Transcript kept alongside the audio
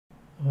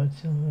Alright,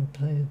 so I'm going to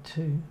play a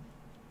 2.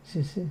 Is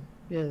this it?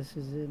 Yeah, this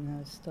is it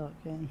now. Start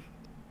game.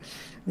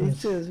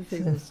 These two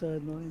people are so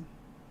annoying.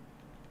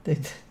 They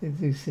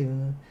do seem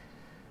annoying.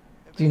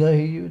 Do you know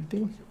who you would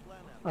be?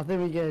 I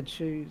think we gotta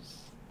choose.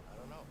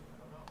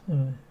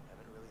 Alright.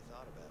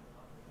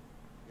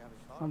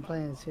 I'm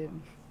playing as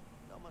him.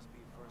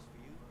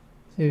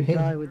 Who, The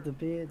guy him? with the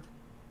beard.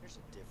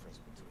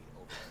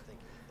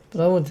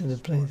 But I wanted to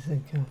play as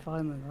that guy.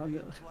 Fine,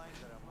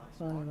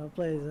 I'll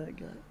play as that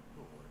guy.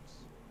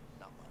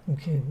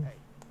 Okay.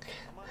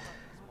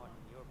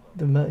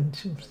 The mutton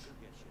chops.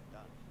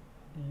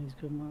 Yeah, he's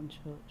good mutton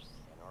chops.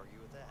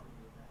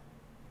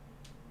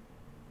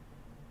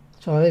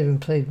 So I haven't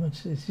played much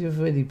of this. You've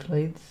already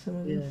played some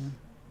of Yeah. this?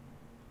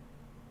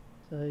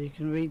 So you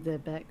can read their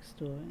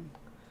backstory.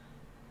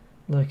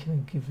 Like I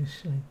give a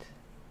shit.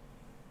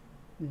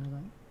 You know,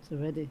 like, so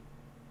ready.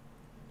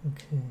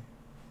 Okay.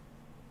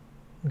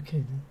 Okay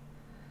then.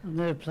 I've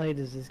never played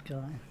as this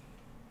guy.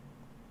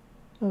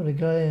 Oh, the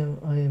guy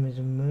I am is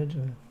a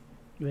murderer.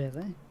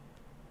 Really?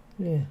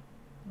 Yeah.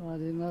 Oh, I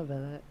didn't know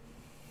about that.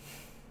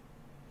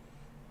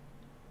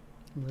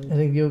 I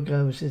think your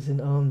guy was just an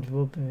armed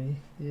robbery.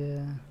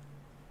 Yeah.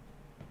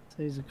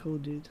 So he's a cool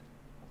dude.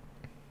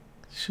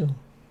 Sure.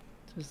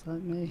 Just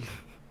like me.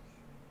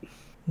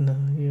 No,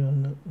 you are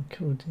not a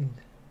cool dude.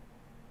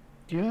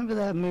 Do you remember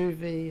that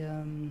movie,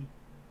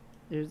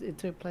 it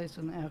took place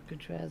on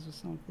Alcatraz or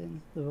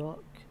something? The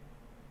Rock?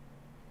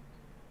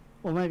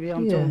 Or maybe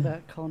I'm talking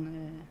about Con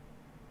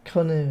Air.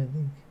 Con Air,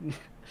 I think.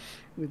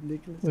 With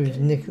Nicolas With Cage.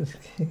 Nicolas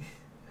Cage.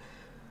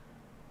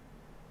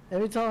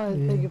 Every time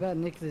I think about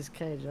Nicolas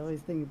Cage, I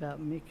always think about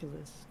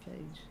Nicolas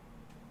Cage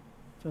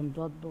from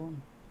Bloodborne.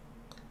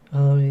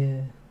 Oh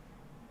yeah.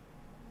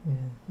 Yeah,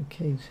 the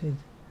cage head.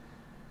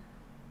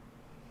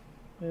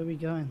 Where are we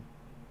going?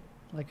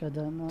 Like I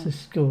don't know. To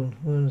school.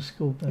 We're on a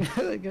school bus.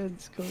 We're going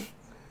to school.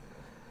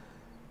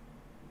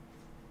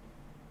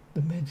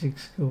 The magic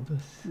school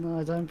bus.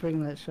 No, don't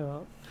bring that show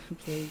up,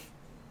 please.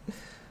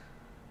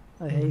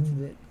 I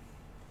hated it.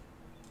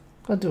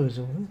 I do as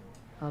well.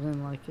 I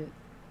don't like it.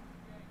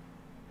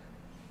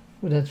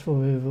 Well, that's what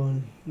we were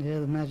on. Yeah,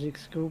 the magic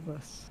school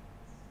bus.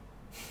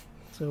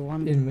 It's a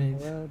wonderful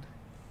Inmates. world.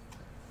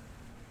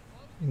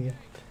 Yep.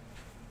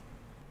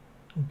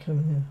 I'm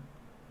coming now.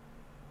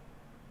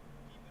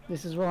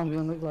 This is what I'm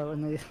going to look like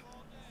when they...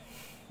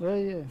 Where are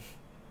you?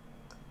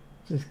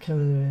 Just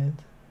coming around.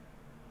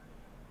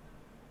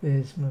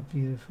 There's my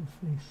beautiful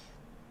face.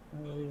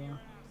 Oh, there you are.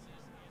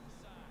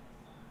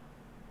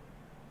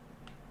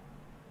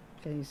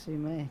 Can you see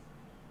me?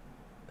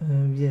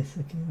 Yes,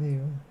 I can hear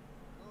you.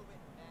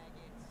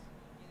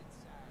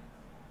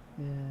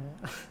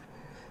 Yeah.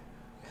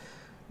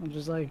 I'm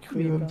just like a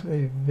You creeper.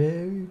 play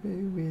very,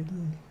 very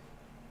weirdly.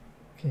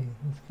 Okay,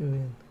 let's go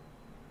in.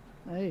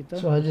 Hey, don't...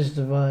 So I just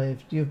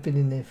arrived. You've been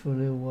in there for a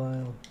little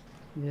while.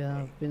 Yeah,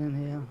 I've been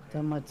in here,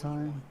 done my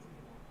time.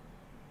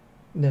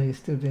 No, you're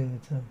still doing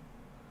the time.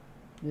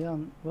 Yeah,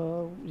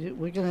 well,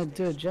 we're going to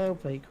do a jail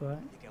break, right?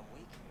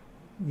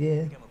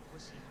 Yeah.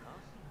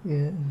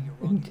 Yeah,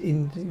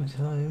 in due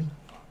time.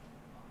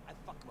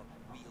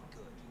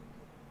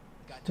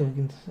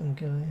 Talking to some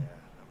guy.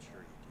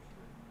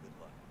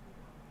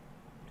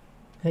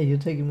 Hey, you're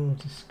taking more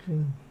to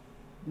screen.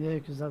 Yeah,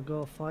 because I've got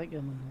a fight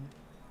going on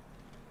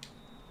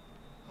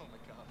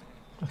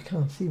I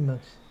can't see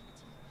much.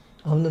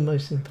 I'm the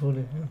most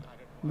important one. here.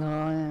 No,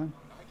 I am,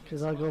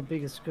 because I've got a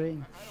bigger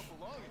screen.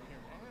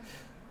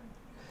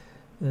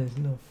 That is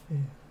not fair.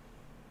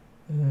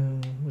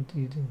 What do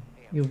you do?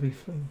 You'll be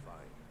fine.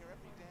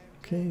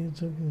 Okay, you're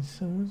talking to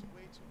someone?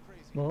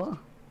 What?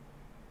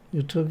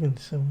 You're talking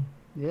to someone?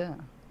 Yeah.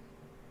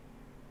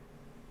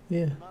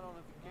 Yeah.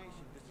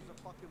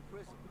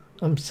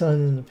 I'm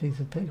signing a piece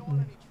of paper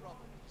now.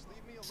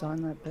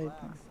 Sign that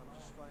paper.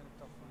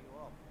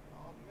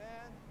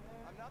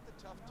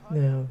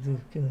 Now I'm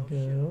just gonna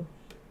go up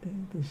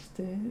the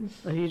stairs.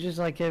 Are you just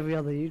like every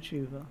other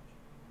YouTuber?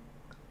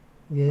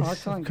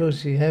 Yes, of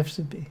course you have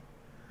to be.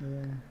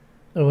 Yeah.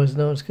 Otherwise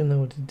no one's gonna know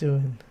what you're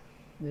doing.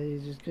 Yeah,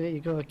 you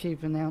got to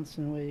keep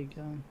announcing where you're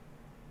going.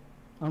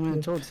 I'm going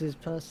to talk to this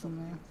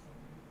person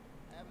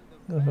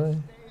now. Alright,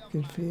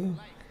 good for you.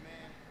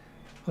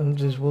 I'm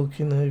just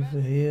walking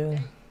over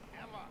here.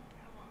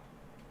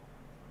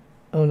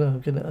 Oh no,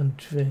 I'm gonna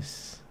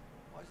undress.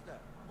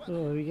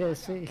 Oh, we got to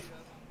see.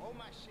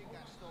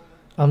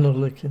 I'm not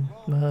looking,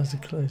 my eyes are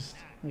closed.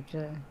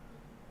 Okay.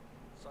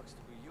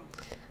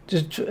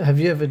 Just, have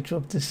you ever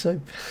dropped the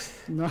soap?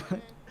 No,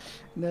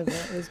 never.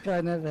 This guy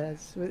never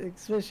has.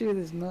 Especially with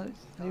his nose.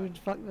 He would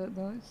fuck that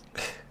nose.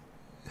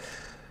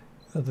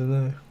 I don't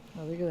know.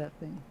 Oh, look at that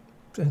thing.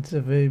 That's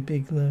a very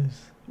big nose.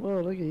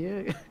 Whoa, look at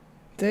you.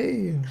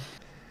 Damn.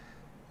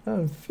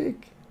 I'm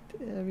thick.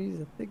 Damn,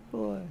 he's a thick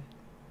boy.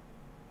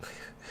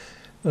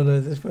 Oh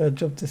no, that's where I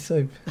dropped the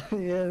soap.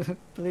 Yeah, the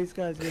police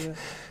guy's gonna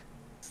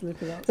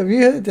slip it up. Have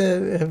you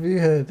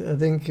heard, I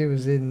think it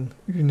was in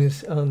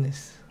Unis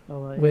Arnis,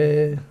 Oh, right,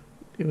 where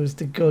it was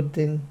the god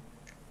in...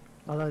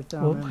 I don't What,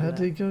 remember how that.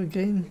 did it go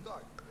again?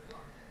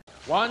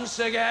 Once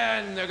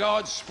again, the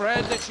gods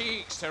spread the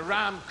cheeks to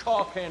ram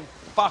cock and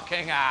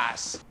fucking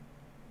ass.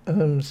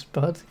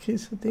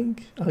 Spartacus, I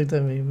think. I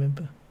don't really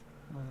remember.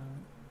 Uh,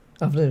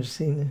 I've never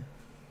seen it,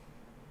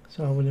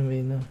 so I wouldn't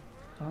really know.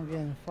 Can't get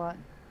in a fight.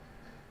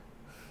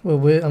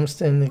 Well, I'm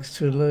standing next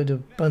to a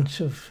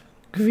bunch of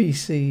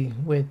greasy,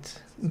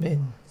 wet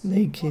men,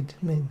 naked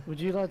men. Would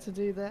you like to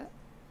do that?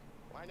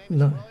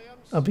 No,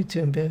 I'll be too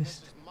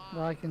embarrassed.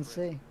 Well, I can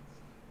see.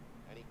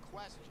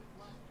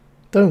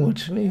 Don't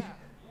watch me.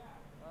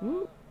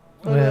 Ooh.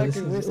 Wow, this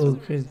is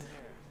awkward.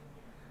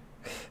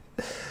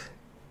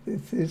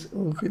 This is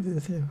awkward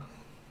as hell.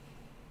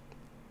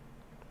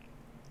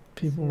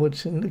 People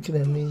watching, looking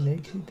at me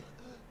naked.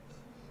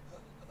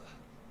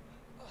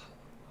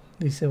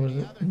 At least that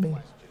wasn't me.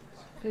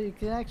 You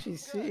can actually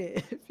see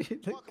it if you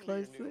look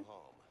closely.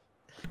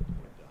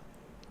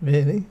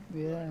 Really?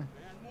 Yeah.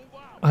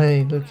 I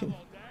ain't looking.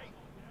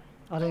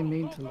 I didn't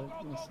mean to look.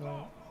 I'm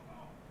sorry.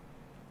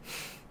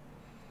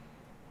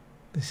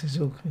 This is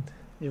awkward.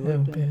 You How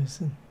would be.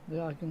 embarrassing.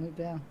 Yeah, I can look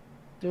down.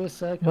 Do a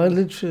circle. I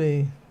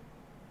literally...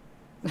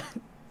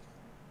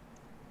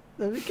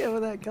 Let me get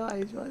with that guy.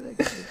 He's right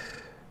next to you.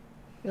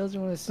 He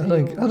doesn't want to see I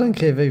you. don't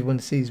care if everyone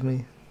sees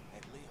me.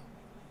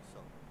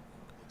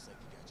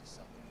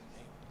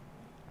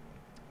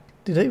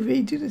 Did they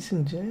really do this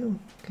in jail?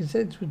 Because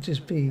that would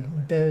just be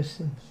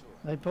embarrassing.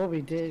 They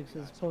probably did,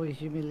 because it's probably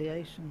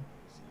humiliation.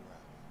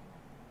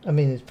 I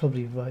mean, it's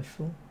probably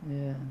rightful.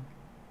 Yeah.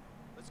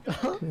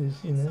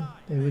 Because, you know,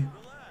 they would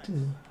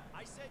do...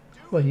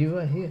 Well, you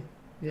right here.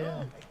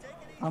 Yeah.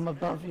 I'm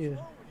above you.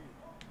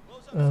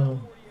 Oh.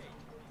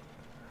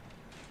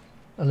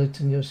 I looked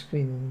on your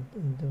screen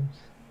and don't.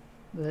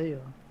 There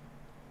you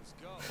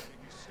are.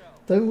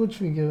 Don't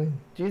watch me going.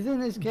 Do you think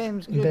this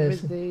game's good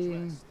with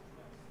the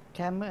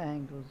camera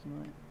angles,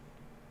 right?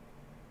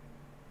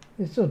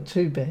 It's not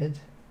too bad.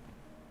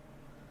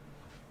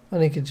 I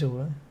think it's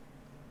alright.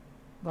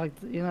 Like,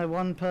 you know,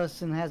 one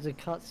person has a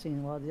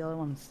cutscene while the other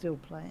one's still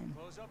playing.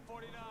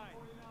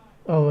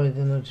 Oh, I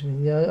don't know what you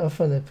mean. Yeah, I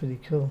find that pretty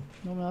cool.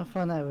 No, I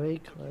find that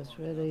really cool. It's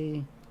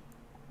really...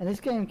 And this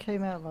game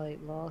came out, like,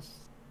 last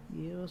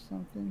year or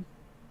something.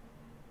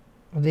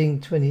 I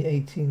think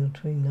 2018 or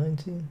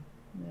 2019.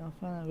 Yeah, I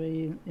find that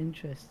really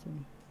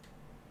interesting.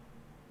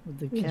 With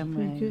the Yeah,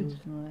 camera it's pretty angles,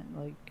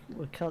 right? Like,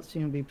 a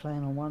cutscene will be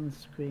playing on one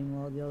screen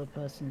while the other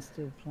person's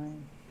still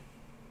playing.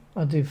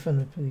 I do find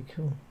it pretty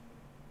cool.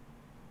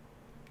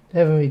 They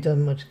haven't really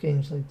done much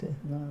games like that.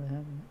 No, they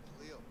haven't.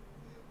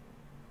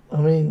 I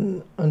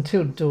mean,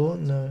 Until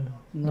Dawn, no.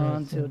 No,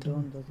 Until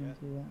Dawn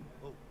doesn't do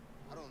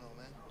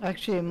that.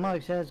 Actually, it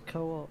might has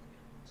co-op.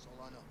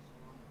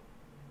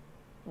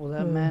 Or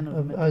that man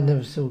of I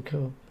never saw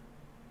co-op.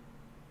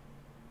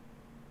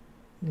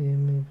 Yeah,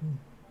 maybe.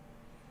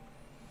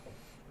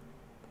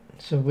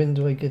 So when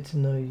do I get to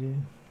know you?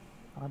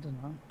 I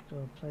don't know.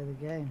 Gotta play the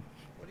game.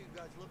 What are you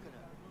guys looking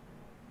at?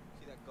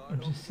 See that guard I'm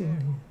over just sitting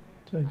here.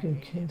 Do I go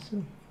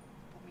cancel?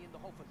 Put me in the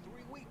hole for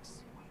 3 weeks.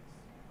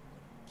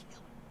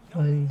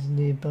 Find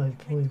nearby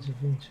points of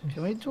interest.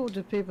 Can we talk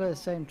to people at the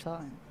same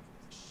time?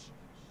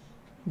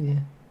 Yeah.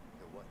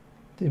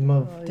 Do my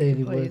Oh,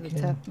 daily are you work.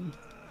 tapping?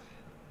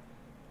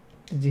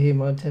 Did you hear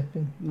my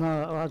tapping?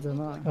 No, I don't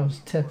know. I was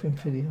tapping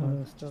pretty I'm hard.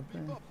 gonna stop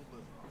there. You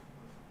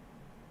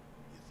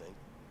think?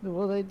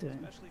 What are they doing?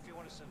 Especially if you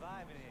want to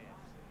survive in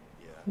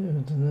here. Yeah,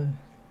 I don't know.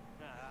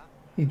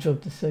 He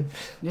dropped the soap.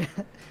 Yeah,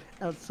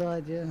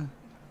 outside, yeah.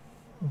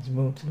 There's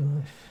more to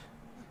life.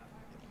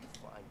 Have you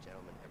fine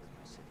gentlemen ever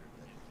considered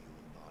that the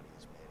human body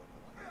is made up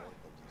of more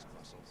than just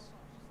muscles?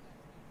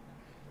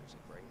 There's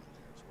a brain in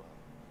there as well.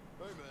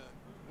 Hey man,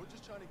 we're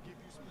just trying to give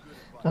you some good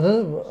advice. I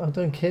don't know. I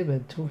don't care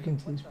about talking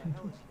to these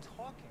people.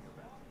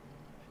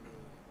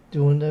 Do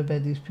you want to know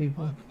about these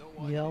people?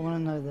 Yeah, I want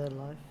to know their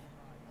life.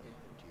 Let me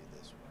put it to you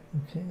this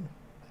way. Okay.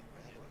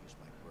 I'd rather use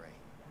my brain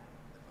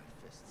than my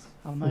fists.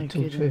 I'm I'll only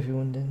talk to kidding.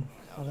 everyone then.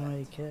 I don't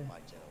really care. My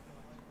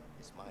gentlemen,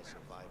 it's my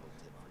survival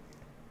tip for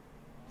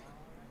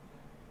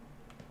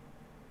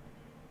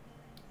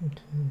you.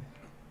 Okay.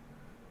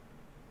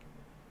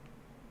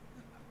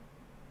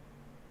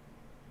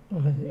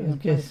 Alright, We're I gonna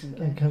play guess some I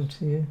games. come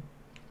to you.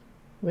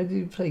 Where do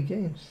you play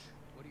games?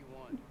 What do you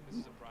want? This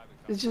is a private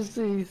It's just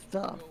the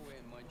stuff. Go away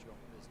and mind your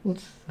own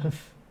business. What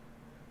stuff?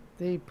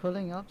 The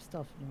pulling up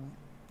stuff, right?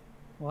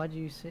 Why do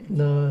you see?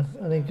 No,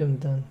 I think I'm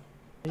done.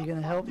 Are you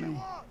gonna help me?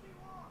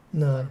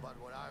 No.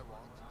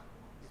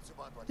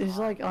 It's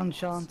like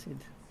Uncharted,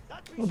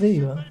 Oh, there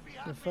you are.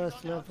 the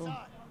first level.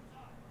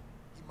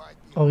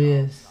 Oh,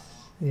 yes.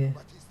 Yeah.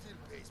 But he still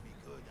pays me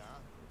good, huh?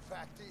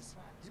 Fact is,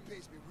 he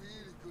pays me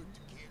really good to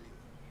kill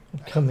you. I'm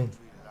coming.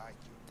 Really like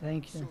you.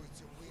 Thank So you.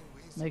 it's a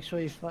win-win. Make sure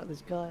you fuck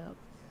this guy up.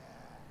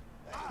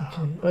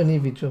 Okay. Only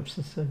if he drops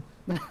the soap.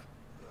 Okay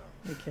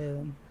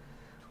then.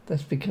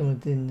 That's become a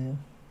din now.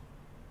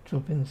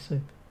 Dropping the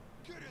soap.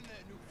 Get in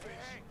there, new fish.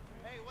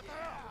 Hey, what the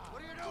hell?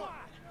 What are you doing?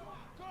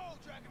 Go,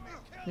 Dragon Man,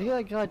 kill Look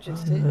at that guy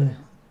just Oh, sitting no. there.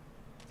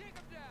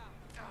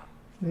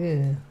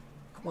 Yeah.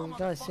 The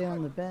guy sitting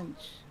on the bench.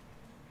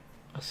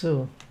 I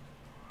saw.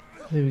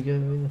 There we go.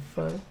 In the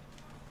fight.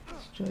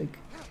 Strike.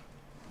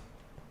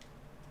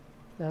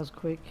 That was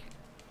quick.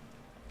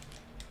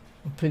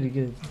 I'm pretty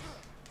good.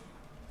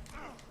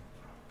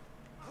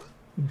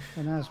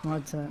 And now it's my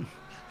turn.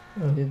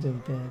 Oh, you're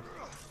doing bad.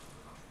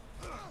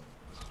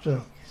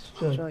 Strike,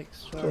 strike, Strike,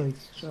 strike,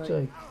 strike,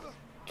 strike.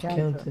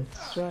 Counter,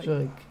 strike,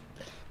 strike.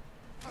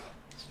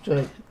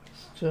 Strike,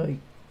 strike.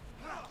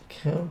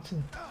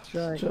 Counter,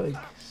 strike. strike,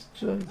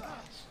 strike,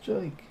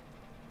 strike.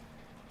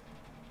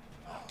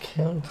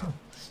 Counter,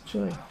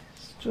 strike,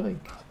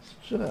 strike,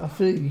 strike. I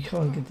feel like you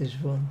can't get this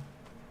wrong.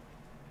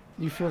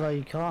 You feel like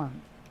you can't.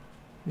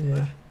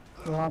 Yeah.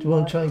 Well, Do you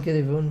want to try and get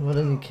it wrong? Why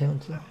don't you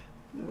counter?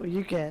 Well,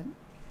 you can.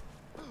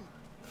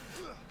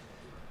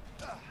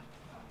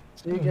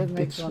 So you Oh, get the big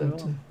next one slap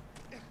wrong.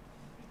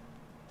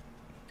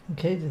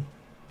 Okay then.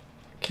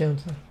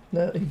 Counter.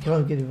 No, you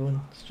can't get it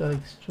wrong.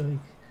 Strike, strike.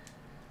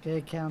 Get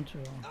a counter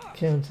on.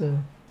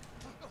 Counter.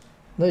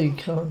 No, you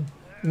can't.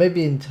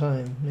 Maybe in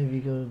time. Maybe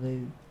you go,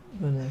 they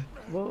run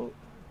out. Whoa,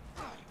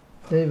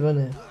 They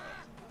run out.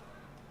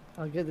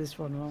 I'll get this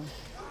one wrong.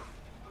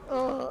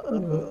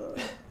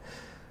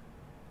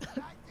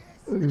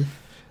 Oof.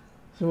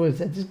 So what is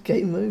that? Just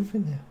game over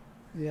now?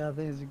 Yeah, I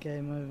think it's a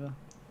game over.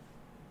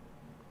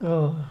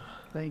 Oh,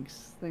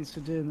 Thanks for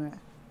doing that.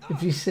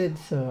 if you said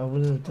so, I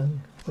wouldn't have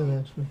done it. Don't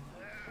ask me.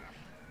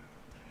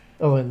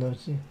 Oh, I know,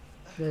 see.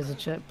 There's a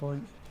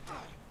checkpoint.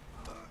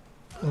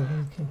 Oh,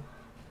 okay.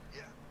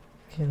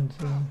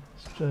 Counter.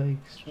 Strike,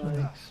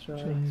 Strike,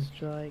 strike,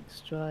 strike,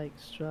 strike,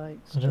 strike,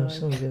 I know strike.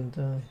 someone's gonna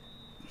die.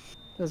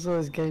 That's all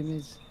this game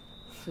is.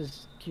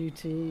 Just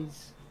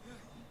QTs.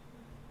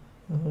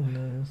 Oh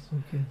no, that's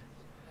not good.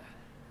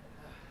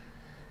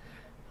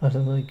 I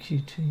don't like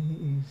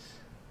QTs.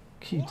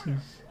 Cuties.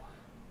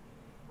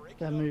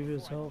 That movie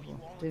was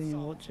horrible. Didn't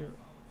even watch it.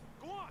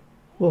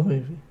 What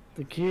movie?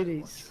 The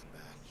Cuties.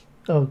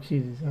 Oh,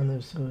 Cuties. I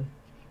never saw it.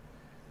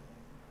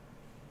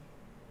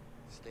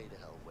 Stay the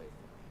hell away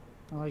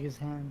from me. I like his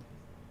hand.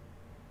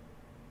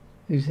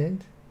 Whose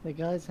hand? The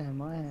guy's hand,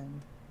 my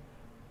hand.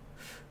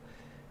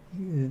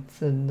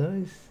 It's a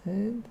nice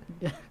hand.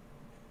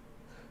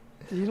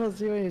 Do you not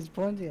see where he's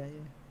pointing at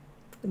you?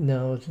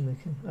 No, I wasn't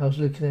looking. I was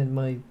looking at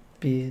my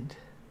beard.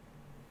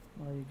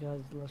 Oh, you guys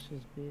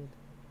luscious beard.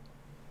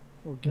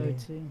 Or Yeah.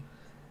 goatee.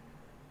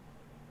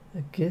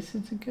 I guess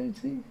it's a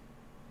goatee.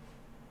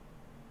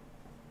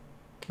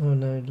 Oh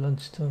no,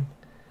 lunchtime.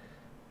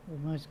 The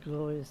most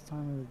glorious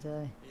time of the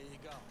day.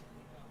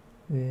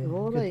 Yeah,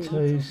 What got are they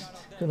toast,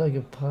 got like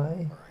a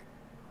pie,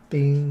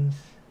 beans.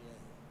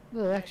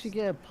 No, they actually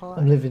get a pie.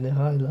 I'm living a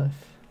high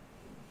life.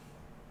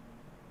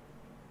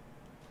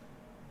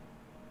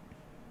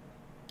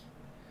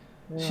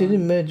 Yeah.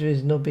 Shouldn't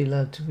murderers not be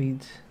allowed to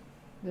eat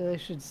Yeah, they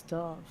should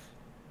starve.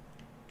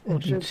 and Or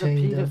be should the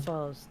chained up?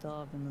 paedophiles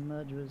starve and the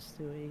murderers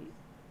still eat?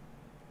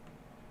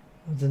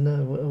 I don't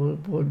know,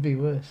 what would be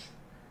worse?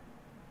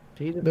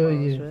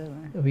 Paedophiles, you? really.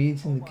 Are we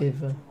eating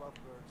together?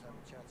 Lovebirds have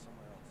a chat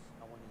somewhere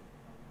else. I want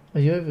to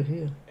eat. Are you over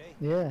here?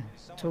 Yeah,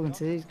 talking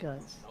to these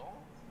guys.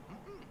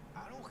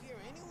 I don't hear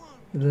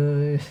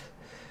anyone.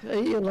 No,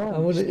 Eat your lunch. I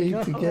want to eat Go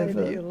away and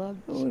together. Eat your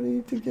lunch. I want to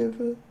eat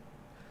together.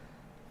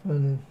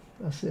 Fine then,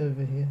 I'll sit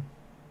over here.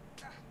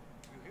 You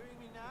hearing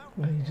me now?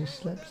 Why you just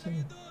slapped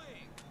someone?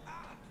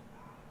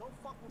 Don't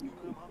fuck with me,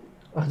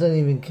 Grandma. I don't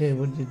even care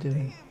what you're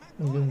doing.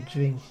 I'm going to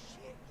drink.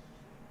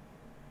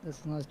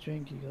 That's a nice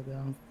drink you got there.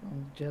 I'm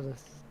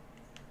jealous.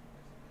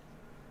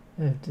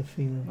 I have the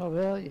feeling. Oh,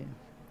 where are you?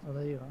 Oh,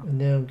 there you are. And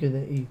now I'm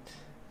gonna eat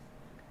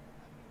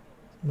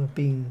my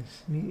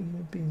beans. I'm eating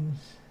my beans.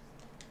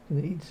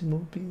 Gonna eat some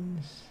more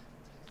beans.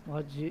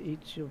 Why'd you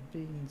eat your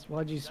beans?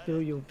 Why'd you spill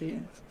your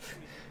beans?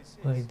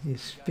 Why do you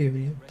spill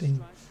your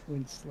beans?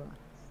 Winslow.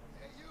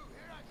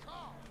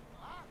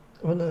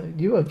 Oh no,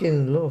 you are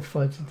getting a lot of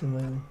fights at the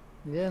moment.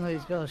 Yeah, no,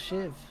 he's got a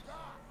shiv.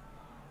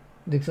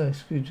 Looks like a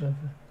screwdriver.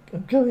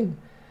 I'm coming.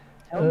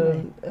 Help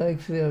me.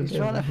 Actually, I'll He's go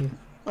trying over to- here.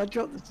 I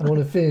dropped the I want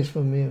to finish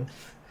my meal.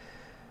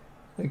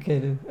 Okay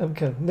then, I'm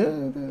coming. No,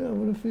 I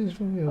want to finish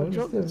my meal. I I want to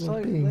dropped the still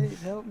have my soap, beans.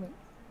 please help me.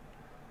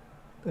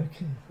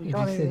 Okay, You if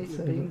can't you even said eat your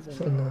so, beans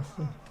so anymore.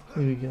 nasty.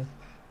 Here we go.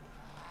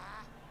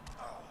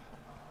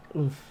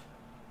 Oof.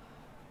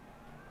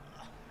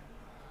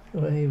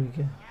 Alright, here we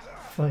go.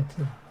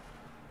 Fighting.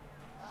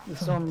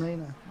 It's on me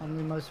now. I'm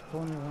the most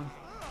important one.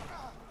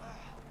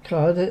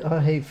 God,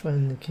 I hate fighting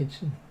in the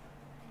kitchen.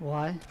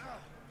 Why?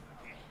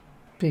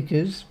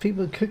 Because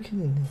people are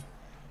cooking in there.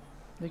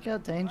 Look how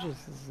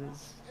dangerous this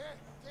is.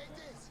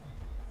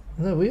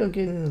 No, we are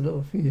getting a lot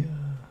of yeah.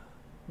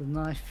 The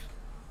knife.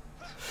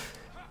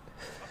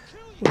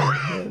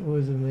 Wow, that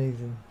was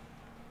amazing.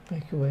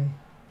 Back away.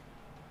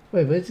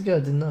 Wait, where's the guy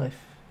with the knife?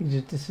 He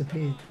just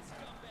disappeared.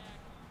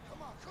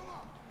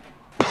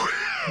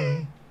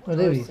 Okay. Oh,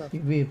 there he is. He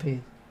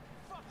reappeared.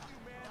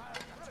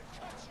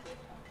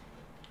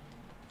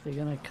 They're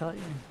gonna cut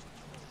you.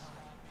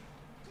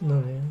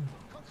 No, they aren't.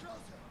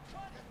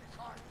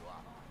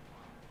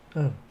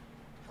 Oh.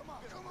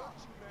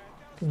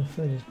 Gonna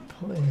throw this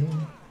pot at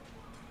him.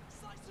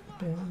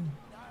 Bam.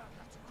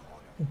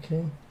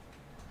 Okay.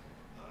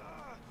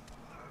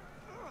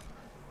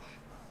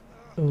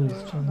 Oh, he's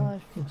trying to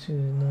Knife. get you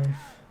with a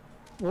knife.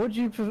 What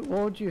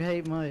would you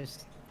hate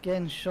most?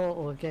 Getting shot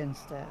or getting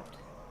stabbed?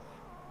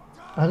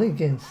 I think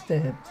getting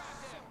stabbed.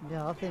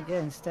 Yeah, I think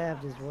getting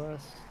stabbed is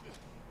worse.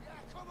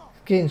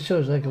 Getting shot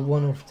is like a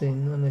one-off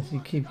thing, unless you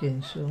keep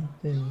getting shot,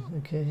 then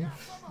okay. Yeah.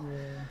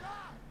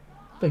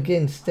 But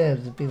getting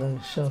stabbed would be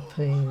like a sharp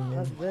pain and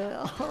That's then... it.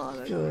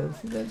 Oh, God,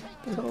 see, that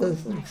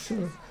does look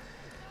so...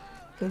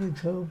 That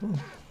looks horrible.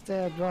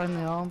 stabbed right in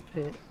the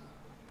armpit.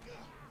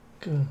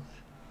 God.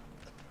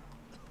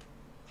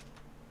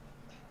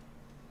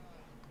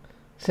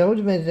 So I would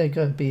imagine that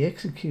guy would be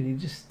executed, he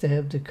just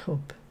stabbed a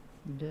cop.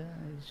 Yeah,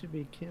 he should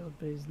be killed,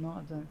 but he's not,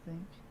 I don't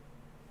think.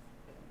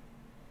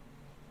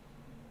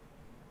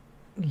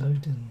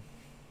 Loading.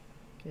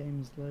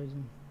 Game is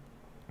loading.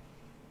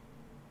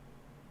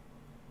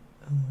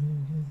 Oh,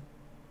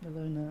 here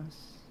Hello,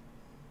 nurse.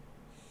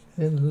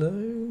 we go. Hello,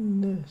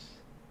 nurse.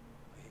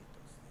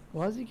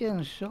 Why is he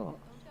getting shot?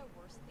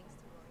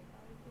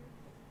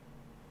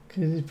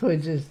 Because he probably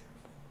just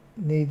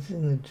needs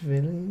an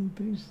adrenaline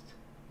boost.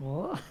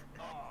 What?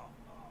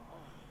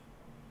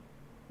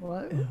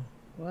 What? Yeah.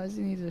 Why does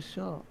he need a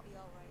shot?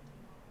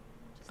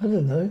 I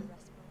don't know.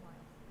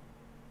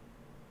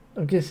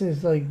 I'm guessing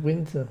it's like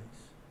winter.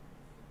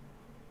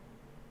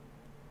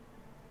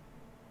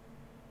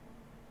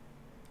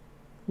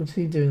 What's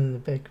he doing in the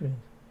background?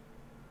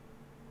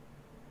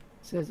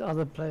 Says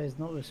other players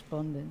not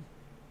responding.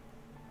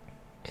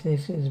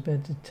 Connection is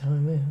about to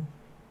time out.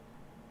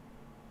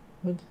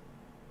 What?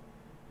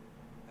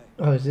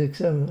 Oh, it's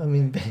exam. I'm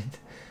in bed.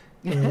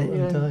 Yeah, I'm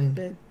you're in dying.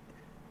 bed.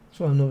 That's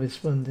why I'm not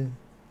responding.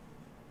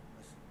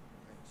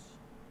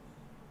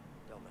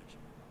 Don't mention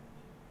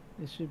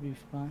it. It should be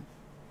fine.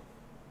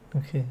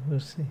 Okay, we'll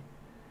see.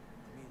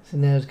 So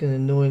now it's going to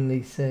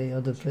annoyingly say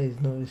other players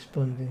not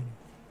responding.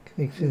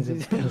 Connections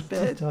He's about in to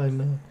bed. time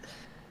out. Don't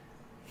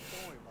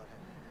worry about him.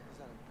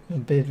 He's not a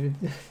I'm bed with.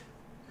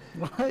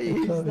 Why are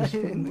you can't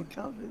staying in the respond.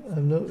 cupboard?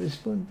 I'm not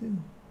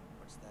responding.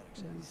 What's that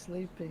He's exactly?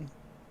 sleeping.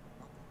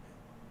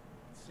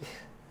 I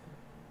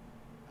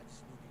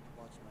just need you to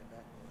watch my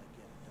back while I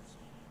get it, that's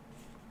all.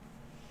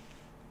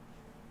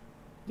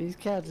 These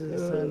characters are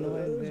so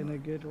annoying, but in a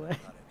good way. Not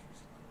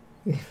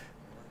interested. Fuck it,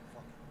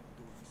 I'll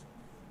do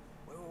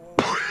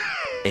it myself.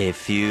 Wait. A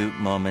few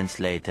moments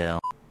later.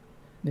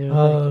 They're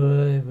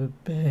Alright, we're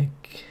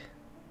back.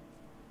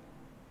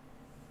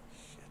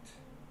 Shit.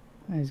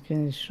 like, he's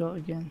getting shot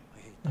again.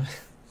 I hate those things.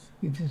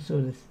 You just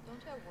saw this.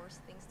 Don't you have worse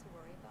things to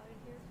worry about in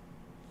here?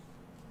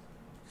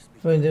 Just be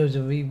If only there was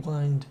a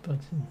rewind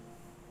button.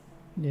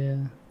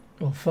 Yeah.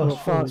 Or fast forward.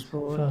 fast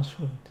forward. Fast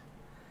forward.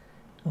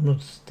 I'm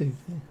not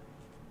stupid.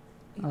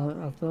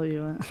 I thought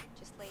you were.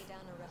 Just lay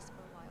down and rest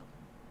for a while.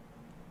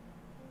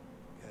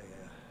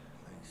 Yeah,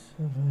 thanks.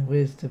 Alright,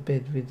 where's the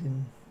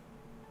bedridden?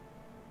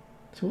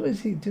 So what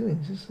is he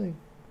doing? Just like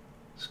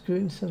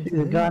screwing something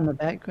The guy in in? the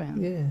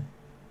background. Yeah.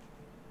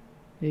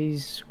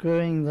 He's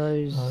screwing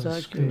those Oh, the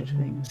circular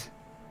screwdriver. things.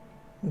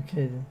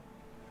 Okay then.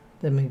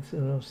 That makes a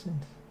lot of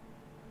sense.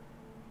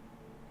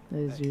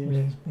 There's Hey. you.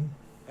 Where's me?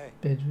 Hey,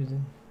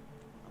 Bedridden.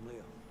 I'm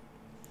Leo.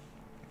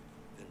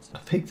 Vincent. I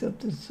picked up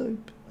the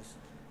soap. Listen,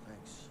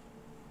 thanks.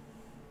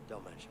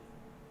 Don't mention it.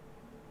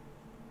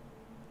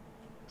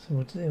 So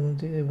what do they want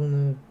to do? They want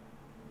to...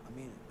 I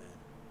mean it, man.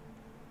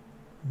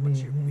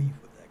 What's your beef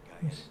with that guy?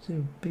 What's the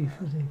beef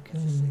with that guy?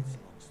 Let's just say anyway? it's a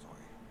long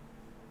story.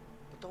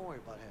 But don't worry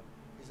about him.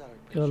 He's out of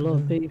Got a lot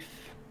of beef.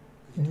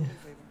 Could you do me Yeah. a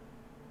favor?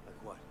 Like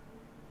what?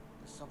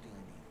 There's something I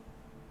need.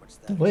 What's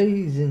that? The way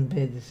he's in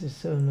bed is just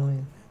so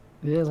annoying.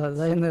 Yeah, like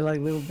laying there like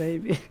little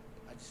baby. I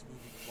just need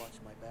you to watch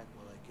my back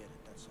while I get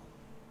it, that's all.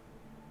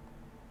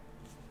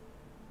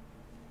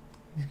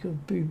 He's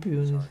got boo-boo on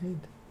his Sorry. head.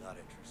 Not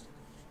interested.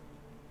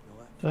 You know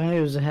what? If only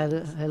it was a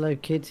Hello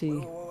Kitty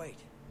Wait.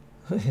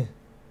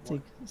 stick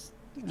You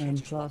and can't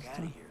just walk out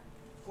plaster. of here.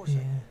 Of course I Yeah.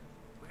 can.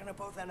 We're gonna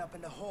both end up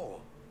in the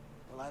hole.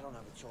 Well, I don't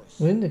have a choice.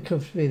 When the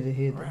cops read the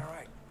head,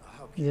 Right. I'll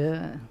help you.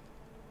 Yeah.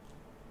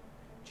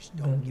 Just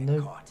don't But get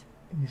no- caught.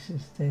 he's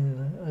just standing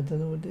there. I don't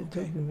know what they're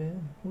Okay. talking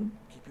about. What?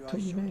 Keep your eyes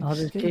Talking shut. about I'll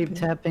just keep escaping?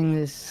 tapping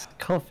this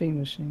coffee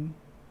machine.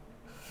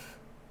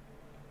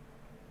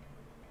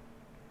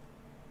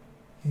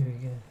 Here we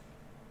go.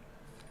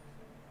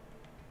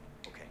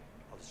 Okay,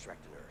 I'll distract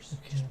the nurse.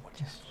 Okay, Just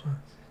watch out for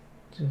her.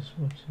 just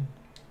watching.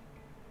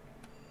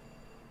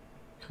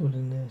 Call the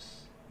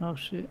nurse. Oh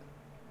shit.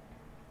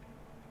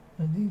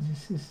 I need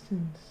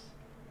assistance.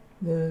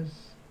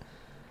 Nurse.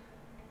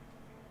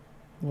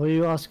 What are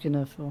you asking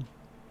her for?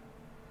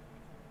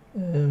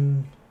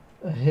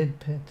 A head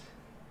pet.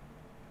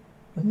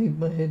 I need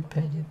my head What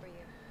can I do patted. for you?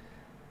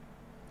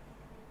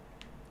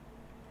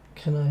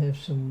 Can I have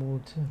some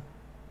water?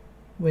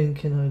 When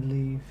can I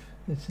leave?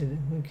 That's it.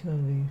 When can I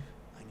leave?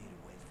 I need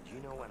to wait for you. Do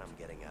you know when I'm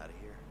getting out of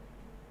here?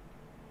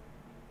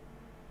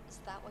 Is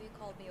that why you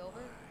called me over?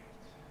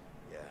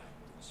 Yeah,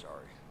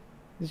 sorry.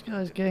 This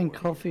guy's getting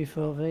coffee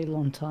for a very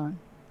long time.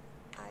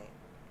 I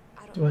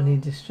don't Do know. I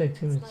need to distract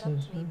him It's with not up to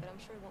me, something? but I'm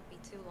sure it won't be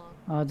too long.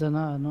 I don't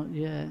know, not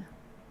yet.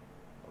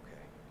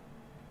 Okay.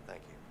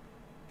 Thank you.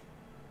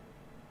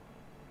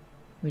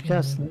 Look how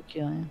Yeah.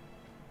 sneaky I am.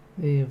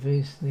 Yeah, you're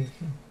very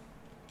sneaky.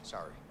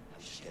 Sorry,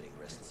 I'm just getting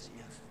restless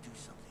again. Do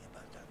something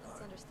about that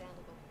That's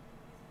understandable.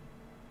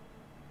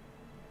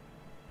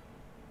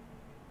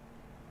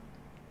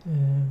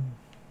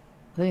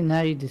 I think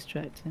now you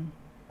distract him.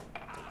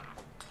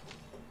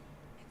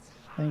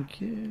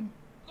 Thank you.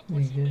 There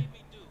you go.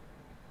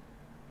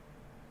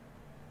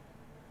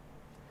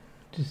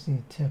 Just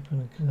need to tap on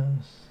a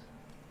glass.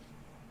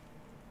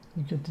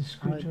 You got the Right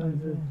screwdriver. over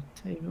the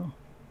table.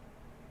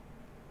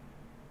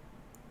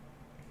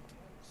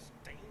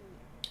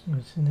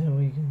 Right, so now what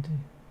are you going to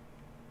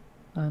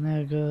do? I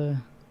now go.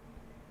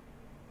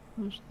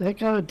 That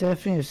guy would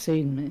definitely have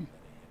seen me.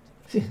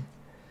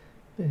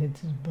 Better head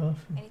to the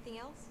bathroom. Anything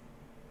else?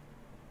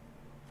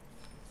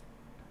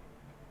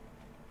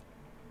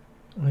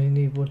 I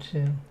need watch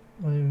out.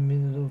 I am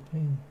in a lot of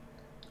pain.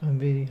 I'm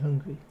very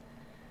hungry.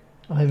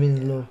 I'm in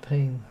a lot of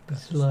pain.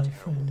 This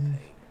life I live.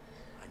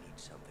 I need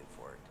something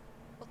for it.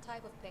 What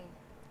type of pain?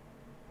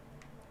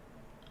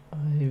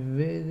 I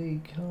really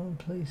can't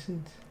place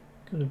it.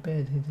 Got a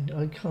bad headache.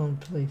 I can't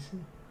place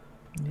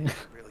it. Yeah,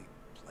 Really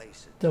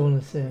place it. Don't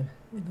want to say It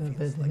a bad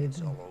feels like it's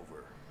headache. all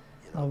over.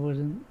 You I know,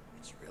 wouldn't.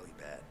 it's really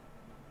bad.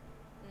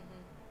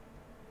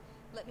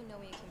 Let me know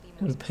when you can be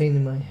Got more a pain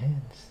in my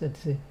hands.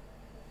 That's it.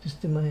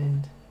 Just in my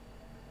hand.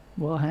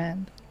 What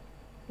hand?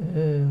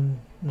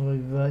 My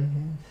right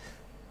hand.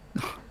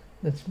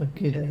 That's my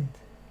good Okay. hand.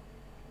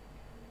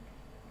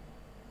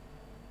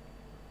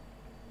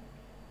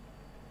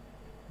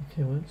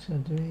 Okay, what should I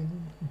do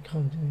anything? I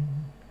can't do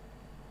anything.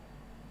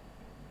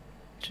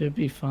 Should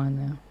be fine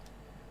now.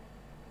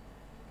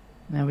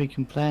 Now we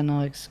can plan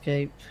our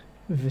escape.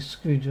 With a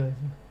screwdriver.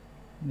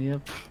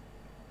 Yep.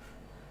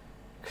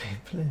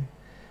 Great plan.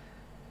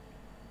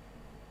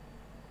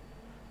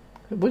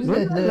 What is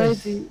When that that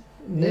nurse? lady,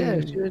 No.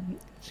 yeah,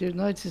 she would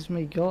notice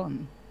me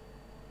gone.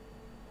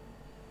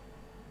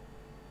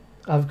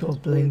 I've got a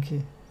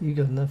blanket. You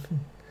got nothing.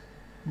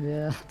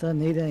 Yeah, don't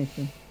need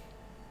anything.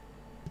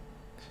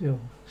 Sure,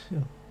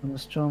 sure. I'm a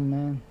strong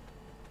man.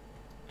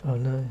 Oh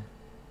no.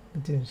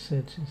 We're doing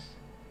searches.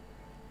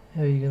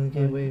 How are you going to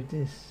get Right. away with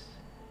this?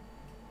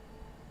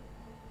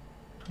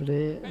 Put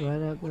it Hey,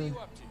 right out what are there. you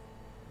up to?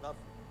 Nothing.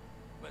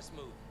 Let's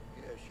move.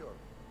 Yeah, sure.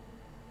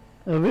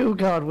 A real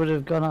guard would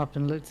have gone up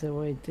and looked at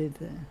what he did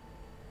there,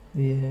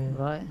 Yeah.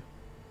 right?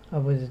 I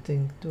would have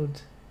think,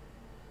 dude.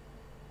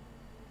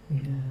 Yeah.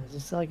 Yeah,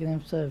 just like an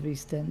episode of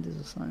EastEnders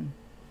or something.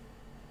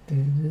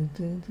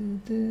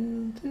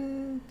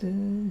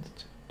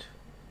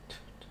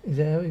 Is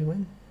that how he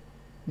went?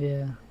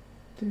 Yeah.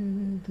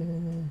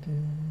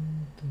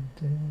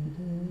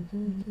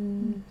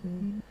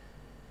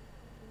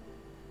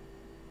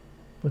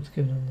 What's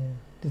going on there?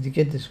 Did you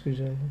get the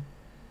screwdriver?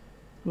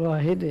 Well, I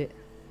hit it.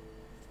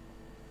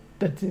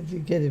 But did you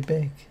get it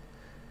back?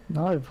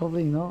 No,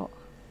 probably not.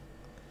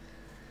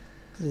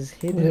 'Cause it's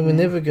hidden. Well, then we're now.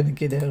 never going to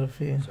get out of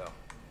here. So,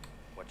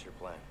 what's your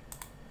plan?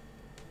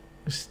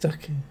 We're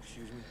stuck in.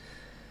 Excuse me?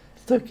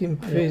 Stuck in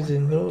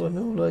prison.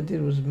 All I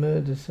did was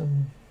murder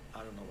someone. I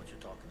don't know what you're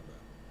talking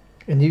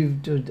about. And you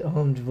did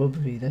armed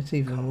robbery. That's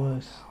even Come on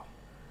worse. now.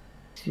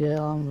 Yeah,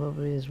 armed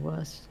robbery is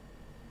worse.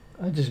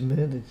 I just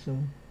murdered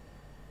someone.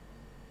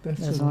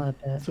 That's all, not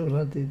that bad. that's all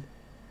I did.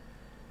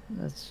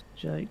 That's a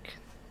joke.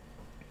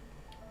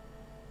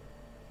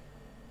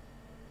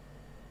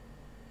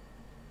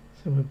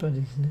 So we're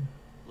buddies now.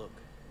 Look,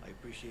 I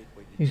appreciate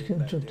what you Who's did gonna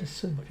back drop there, the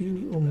soap, but you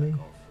need to or back me?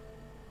 off.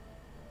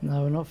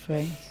 No, we're not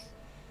friends.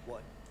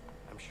 What?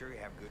 I'm sure you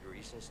have good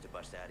reasons to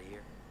bust out of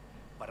here,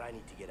 but I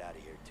need to get out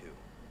of here too.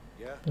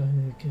 Yeah? But I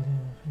need to get out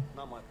of here.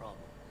 Not my problem.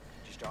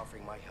 Just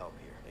offering my help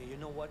here. Hey, you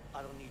know what?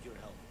 I don't need your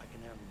help. I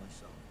can handle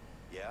myself.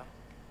 Yeah?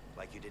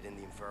 Like you did in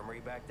the infirmary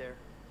back there?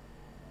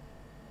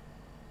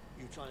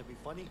 You trying to be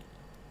funny?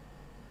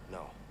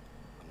 No,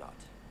 I'm not.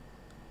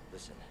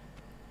 Listen.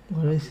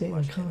 What are they I'm pretty saying? I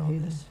much in can't on hear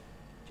them. this.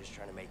 Just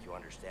trying to make you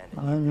understand. that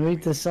I you don't can read the really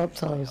use my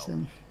subtitles help.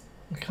 then.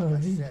 I Like can't I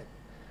read. said,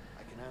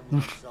 I can handle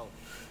myself.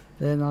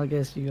 Then I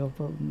guess you got a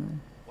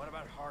problem What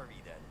about Harvey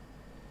then?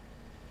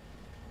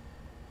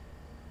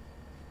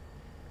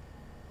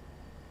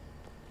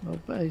 then. Well,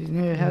 but you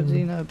know, how do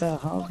you know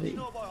about What do Harvey? you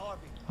know about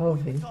Harvey?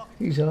 Harvey?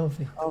 Who's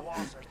Harvey? The walls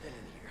are thin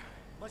in here.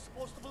 Am I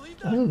supposed to believe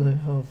I that? don't know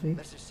Harvey.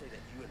 Let's just say that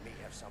you and me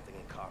have something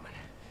in common.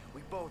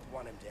 We both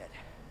want him dead.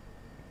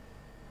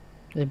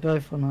 They're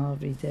both on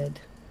Harvey dead.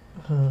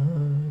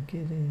 Get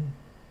in.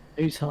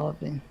 Who's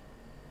Harvey?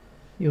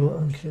 Your Shit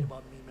uncle.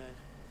 about me, man.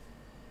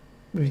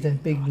 With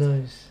that big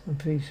nose. I'm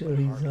pretty sure But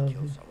he's Harvey Harvey.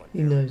 killed someone He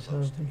very knows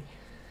close to Harvey. me.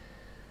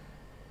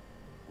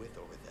 With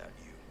or without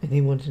you, And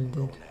he wants him I'm dead.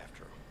 going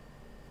after him.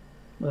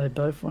 Well, they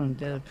both want him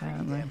dead I'm pretty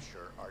apparently. damn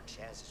sure our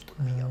chances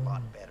would be a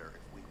lot better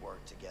if we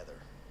worked together,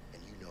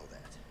 and you know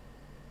that.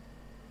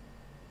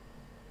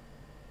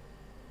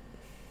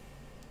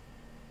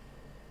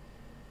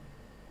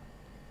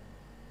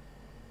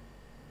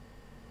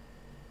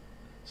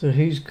 So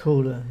who's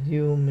cooler?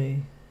 You or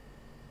me?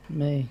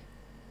 Me.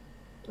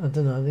 I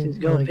don't know. I He's think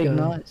got my a big guy.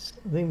 nose.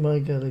 I think my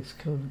guy looks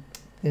cooler.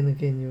 Then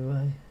again, you're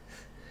right.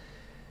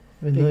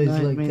 With a Big nose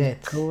nose like means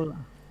that. cooler.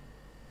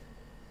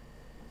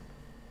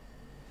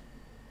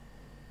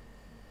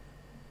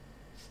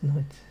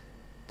 night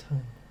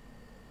time.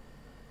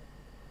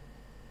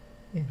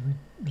 And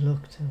we're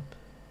locked up.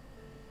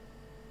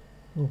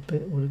 What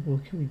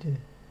can we do?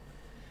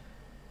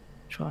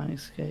 Try and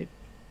escape.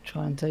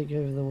 Try and take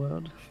over the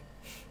world.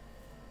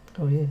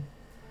 Oh yeah.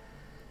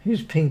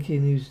 Who's Pinky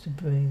and who's the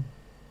brain?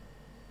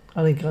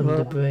 I think I'm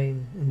the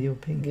brain and you're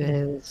Pinky. Yeah,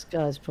 this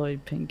guy's probably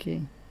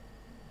Pinky.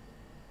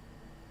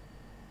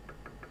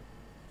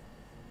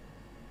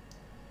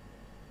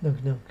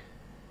 Knock knock.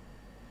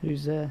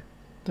 Who's there?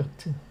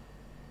 Doctor.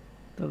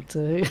 Doctor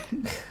Who? It's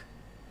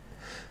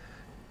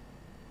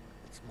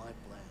my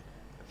plan.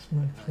 That's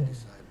my plan.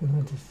 And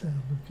I decide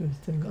what goes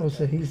down.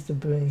 Also, he's the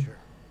brain. Sure.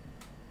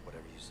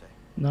 Whatever you say.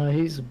 No,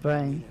 he's the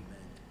brain.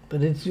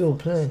 But it's your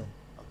plan.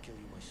 I'll kill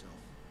you myself.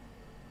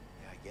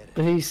 Yeah, I get it.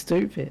 But he's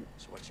stupid.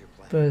 So what's your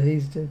plan? But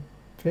he's the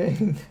brain.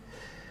 You know,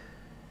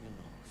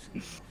 soon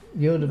enough.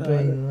 You're the No,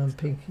 brain and I'm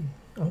Pinky.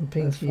 I'm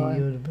Pinky, fine.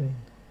 you're the brain.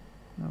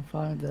 I'll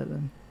find that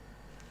then.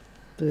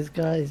 But this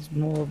guy's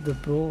more of the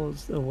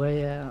balls, a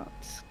way out.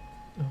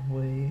 A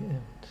way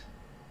out.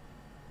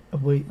 A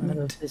way Out out.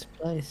 of this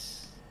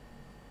place.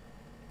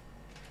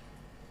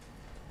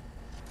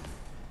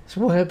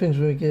 So what happens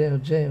when we get out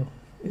of jail?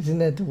 Isn't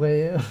that the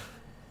way out?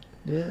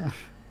 Yeah.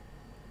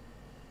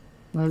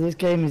 No, this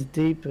game is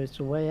deeper. It's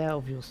a way out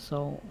of your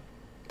soul.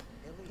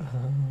 Oh, You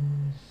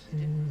didn't see.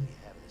 really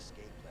have an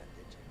escape plan,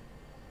 did you?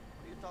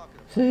 What are you talking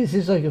about? So this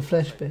is like a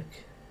flashback.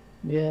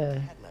 Yeah. I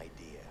had an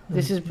idea.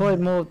 This is probably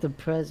more of the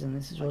present.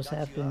 This is I what's got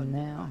you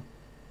happening out.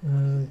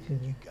 now.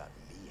 Okay. You got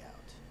me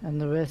out. And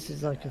the rest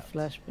is like a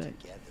flashback.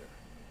 Together.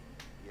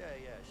 Yeah,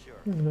 sure.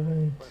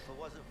 Right. But if it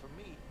wasn't for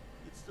me,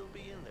 you'd still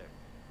be in there.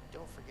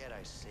 Don't forget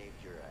I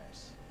saved your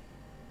ass.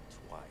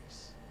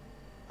 Twice.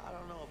 I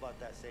don't know about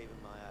that saving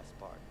my ass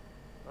part.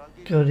 But I'll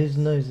give God, you his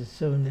this. nose is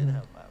so It did annoying.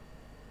 help out.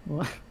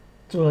 What?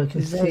 That's all I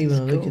can His see nose when I is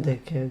look cool. at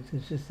that character.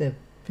 It's just that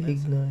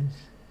big nose.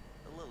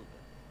 A little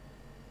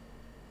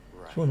bit. I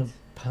Right. just want to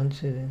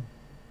punch it in.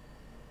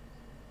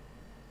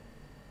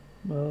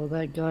 Well,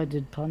 that guy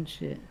did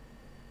punch it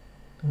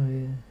Oh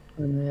yeah.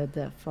 when they had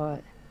that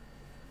fight.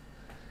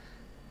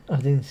 I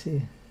didn't see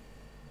it.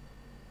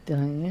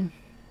 Don't you?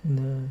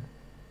 No.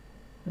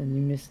 Then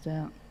you missed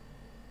out.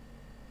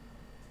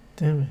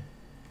 Damn it.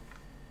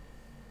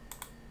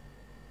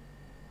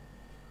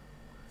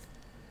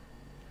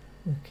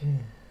 Okay.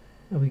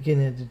 Are we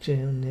getting out of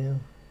jail now?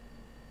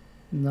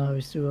 No,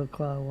 we still got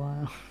quite a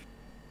while.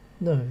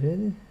 No,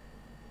 really?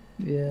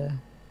 Yeah.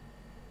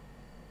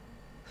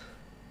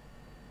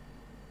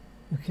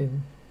 Okay.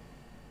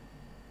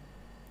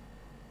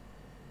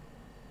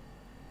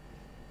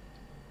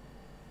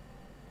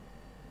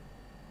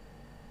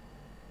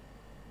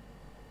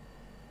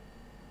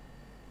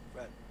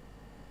 Fred.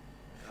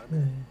 Got a Right.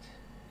 minute?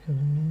 Got a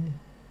minute.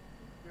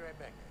 Be right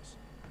back, guys.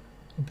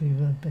 I'll be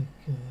right back,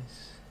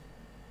 guys.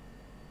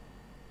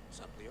 What's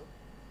up, Leo?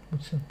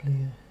 What's up, Leo?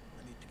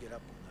 I need to get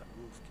up on that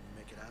roof. Can you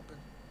make it happen?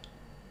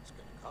 It's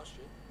gonna cost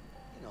you.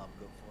 You know I'm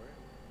good for it.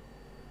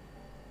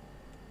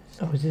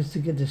 Oh, is this to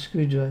get the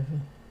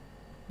screwdriver?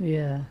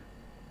 Yeah.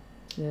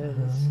 Yeah, it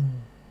was.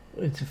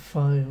 Oh, it's a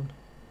file.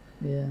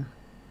 Yeah.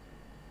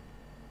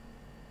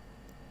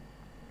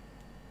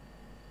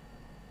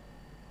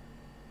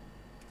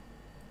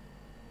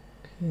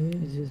 Okay.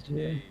 It's just you.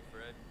 Hey,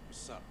 Fred.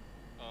 What's up?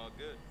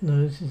 Good.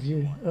 No, this is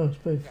you. Oh, it's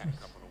both Got of a us.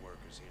 couple of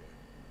workers here.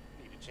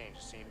 Need to change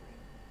the scenery.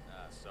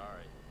 Ah,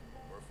 sorry.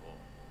 We're full.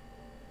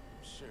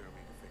 Sure,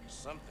 we can figure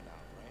something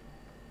out,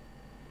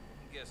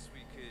 right? Guess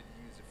we could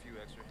use a few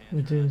extra hands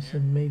We're doing around here.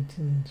 some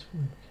maintenance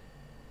work.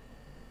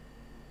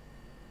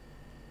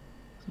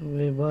 So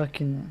we're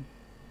working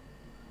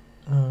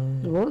then.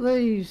 Um, What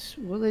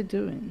are they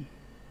doing?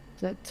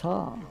 Is that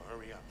tar? Yo,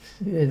 hurry up.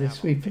 yeah, the Ammo.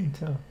 sweeping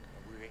tower. And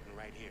we're waiting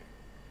right here.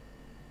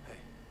 Hey,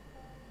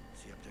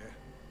 see up there?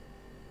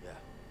 Yeah,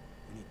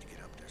 we need to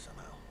get up there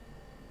somehow.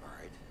 All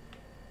right.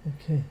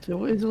 Okay, So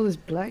what is all this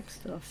black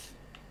stuff?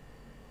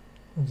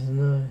 I don't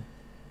know.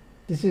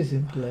 This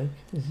isn't black.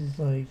 This is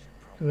like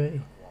Probably grey.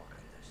 not walk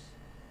on this.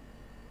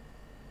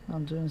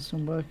 I'm doing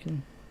some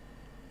working.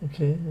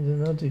 Okay,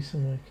 and then I'll do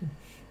some working.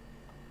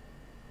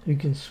 You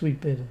can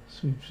sweep better.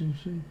 Sweep, sweep,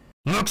 sweep.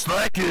 Looks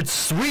like it's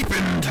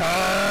sweeping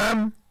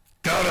time.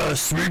 Gotta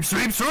sweep,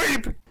 sweep,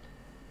 sweep.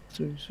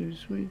 Sweep, sweep,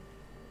 sweep.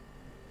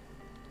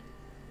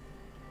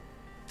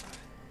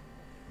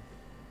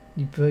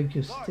 You broke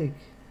your stick.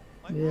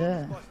 My Yeah.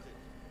 broom is busted.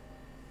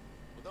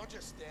 Well, don't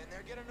just stand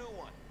there. Get a new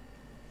one.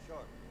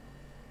 Sure.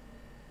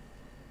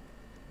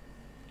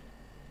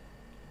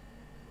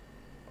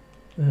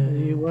 Are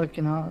you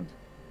working hard?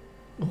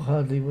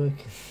 Hardly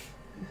working.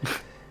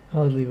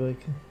 Hardly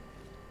working.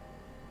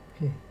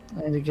 Okay,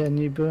 I need to get a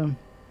new broom.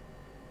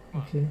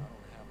 okay. I don't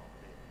have all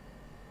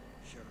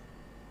day. Sure.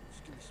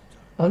 Just give me some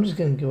time. I'm just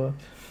gonna go up.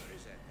 Where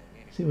is that thing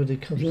anyway? See what the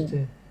cops Yeah.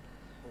 do.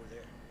 Over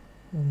there.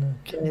 Oh no.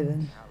 Okay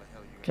then. How the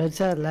hell you Go to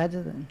that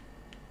ladder then.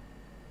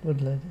 What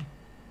ladder?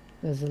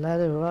 There's a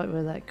ladder right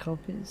where that cop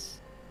is.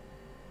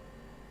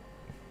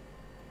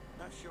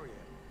 Not sure yet,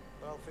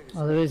 but I'll figure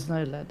Oh, there is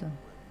no ladder.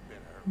 been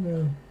hurt? No.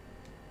 Okay.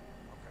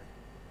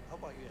 How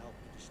about you help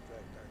me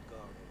distract that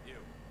guard? You.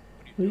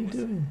 What are you What are you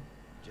doing?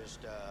 Just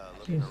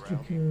looking Just around.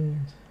 looking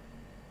around.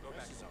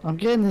 I'm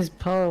getting this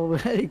pole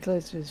really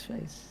close to his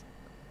face.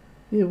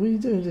 Yeah, what are you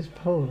doing with this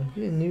pole? I'll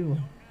get a new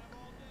one.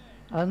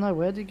 I don't know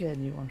where to get a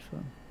new one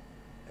from.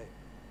 Hey,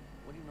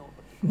 what do you know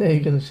about the Now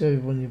you're gonna show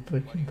everyone your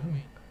broken pole.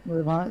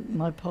 Well,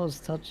 my pole's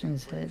touching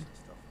his head.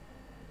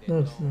 No,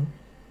 it's not.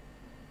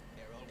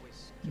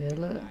 Yeah,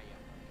 look.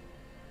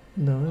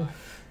 No.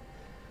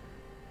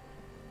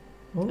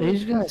 What Are you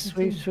just gonna am I supposed to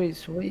sweep, do? sweep,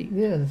 sweep?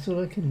 Yeah, that's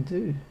all I can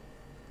do.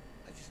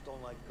 I just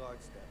don't like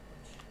guards that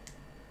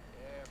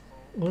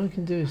much. All I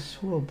can do is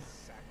swab.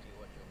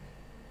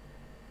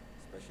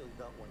 Especially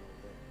that one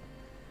over there.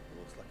 It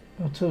looks like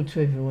I'll talk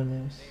to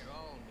everyone else.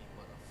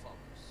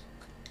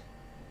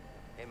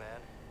 Hey man,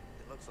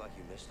 it looks like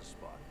you missed a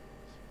spot.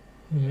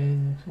 I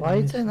mean, Why are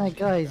you telling that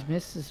guy he's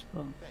missed the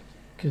spot?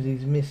 because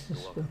he's missed the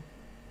spot.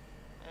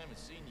 I haven't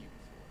seen you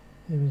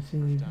before. Haven't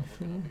seen you First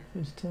time working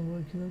before. up First time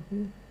working up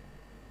here.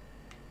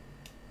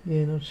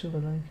 Yeah, not sure I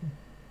like him.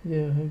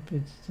 Yeah, I hope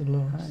it's the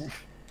last.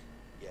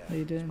 Yeah, How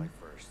you it's doing? my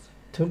first.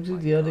 Talk to My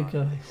the other God, I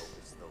hope guys.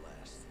 it's the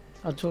last.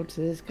 I'll talk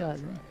to this guy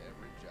then.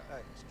 Every job.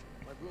 Hey,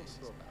 my room's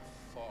still back.